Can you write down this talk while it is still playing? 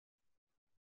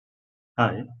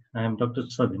Hi, I am Dr.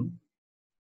 Sabin.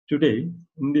 Today,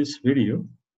 in this video,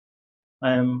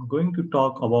 I am going to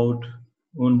talk about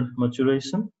wound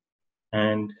maturation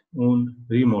and wound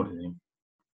remodeling.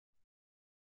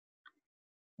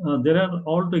 There are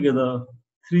altogether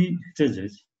three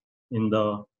stages in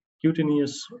the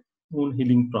cutaneous wound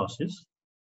healing process.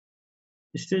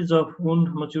 Stage of wound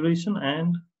maturation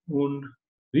and wound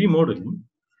remodeling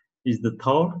is the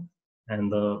third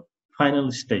and the final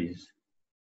stage.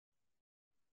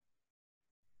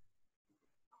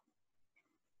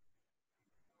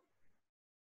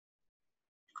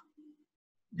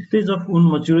 Stage of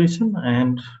wound maturation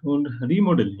and wound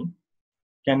remodeling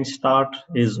can start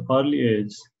as early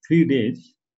as 3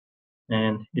 days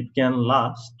and it can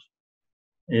last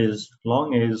as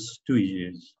long as 2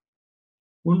 years.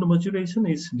 Wound maturation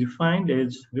is defined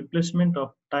as replacement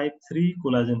of type 3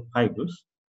 collagen fibers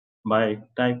by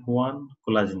type 1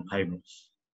 collagen fibers.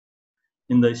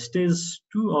 In the stage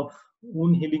 2 of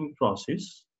wound healing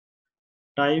process,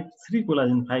 type 3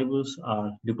 collagen fibers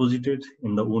are deposited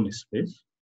in the wound space.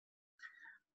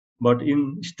 But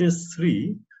in stage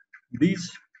 3,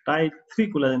 these type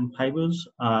 3 collagen fibers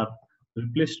are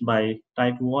replaced by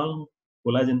type 1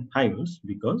 collagen fibers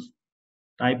because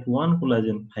type 1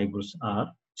 collagen fibers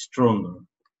are stronger.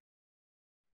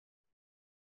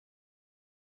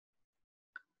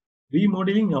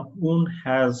 Remodeling of wound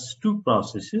has two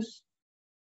processes.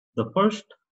 The first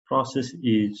process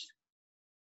is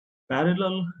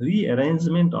parallel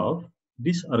rearrangement of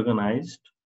disorganized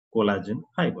collagen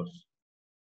fibers.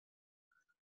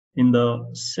 In the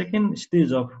second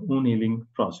stage of wound healing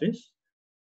process,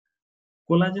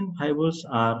 collagen fibers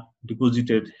are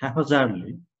deposited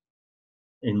haphazardly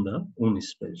in the wound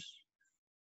space.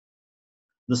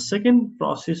 The second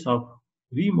process of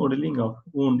remodeling of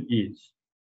wound is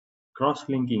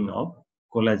cross-linking of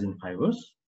collagen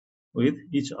fibers with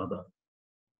each other.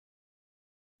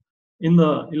 In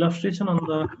the illustration on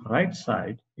the right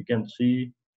side, you can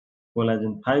see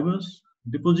collagen fibers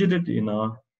deposited in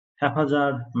a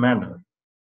haphazard manner.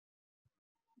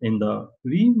 In the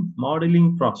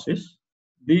remodeling process,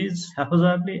 these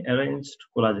haphazardly arranged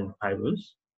collagen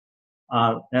fibers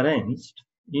are arranged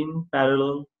in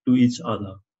parallel to each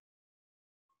other.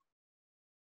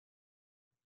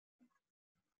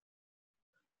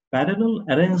 Parallel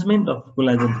arrangement of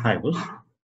collagen fibers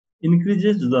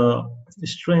increases the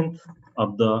strength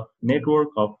of the network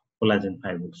of collagen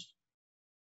fibers.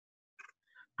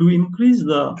 To increase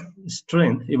the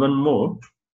strength even more,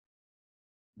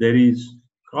 there is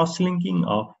cross-linking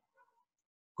of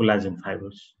collagen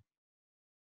fibers.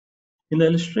 In the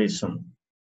illustration,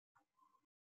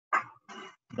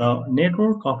 the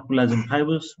network of collagen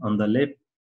fibers on the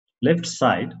left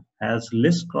side has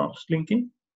less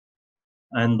cross-linking,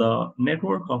 and the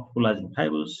network of collagen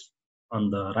fibers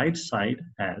on the right side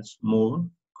has more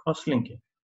cross-linking.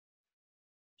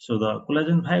 So the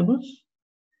collagen fibers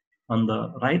on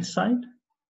the right side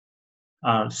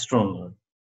are stronger.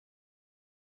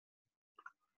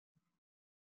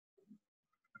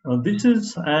 This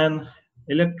is an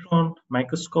electron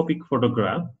microscopic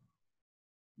photograph.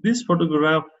 This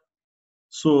photograph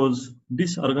shows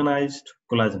disorganized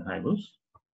collagen fibers.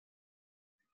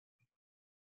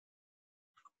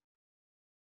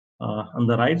 On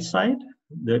the right side,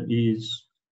 there is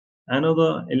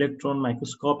another electron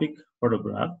microscopic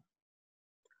photograph.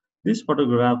 This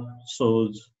photograph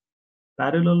shows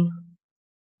parallel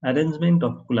arrangement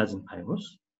of collagen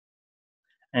fibers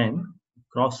and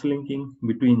cross-linking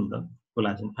between the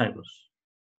collagen fibers.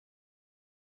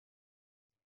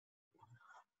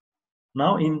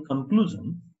 Now, in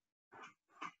conclusion,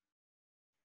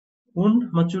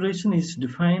 wound maturation is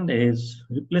defined as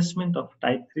replacement of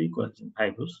type 3 collagen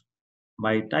fibers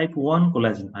by type 1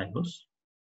 collagen fibers.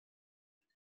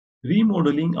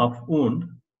 Remodeling of wound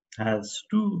has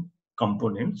two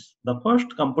components. The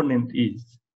first component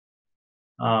is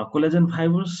collagen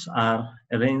fibers are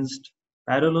arranged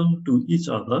parallel to each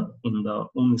other in the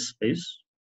wound space.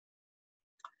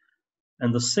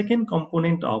 And the second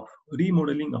component of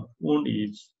remodeling of wound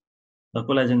is the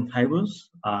collagen fibers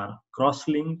are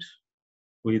cross-linked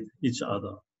with each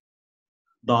other.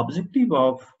 The objective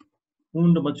of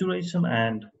wound maturation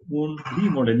and wound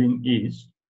remodeling is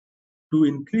to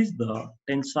increase the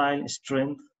tensile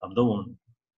strength of the wound.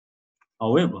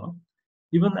 However,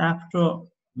 even after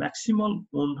maximal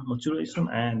wound maturation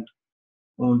and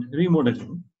wound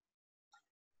remodeling,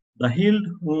 the healed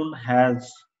wound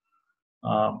has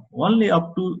only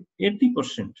up to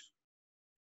 80%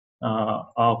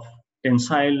 of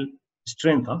tensile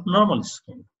strength of normal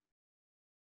skin.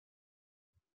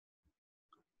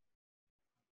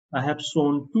 I have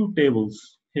shown two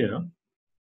tables here.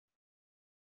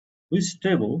 Which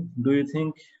table do you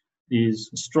think is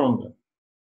stronger?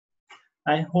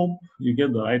 I hope you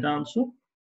get the right answer.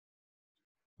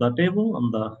 The table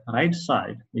on the right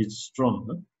side is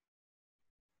stronger,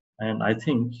 and I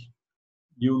think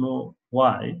you know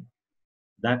why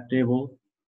that table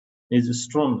is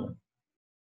stronger.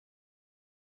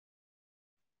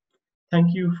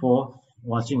 Thank you for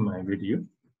watching my video.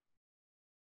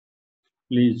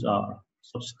 Please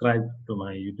subscribe to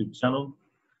my YouTube channel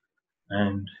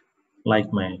and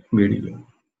like my video.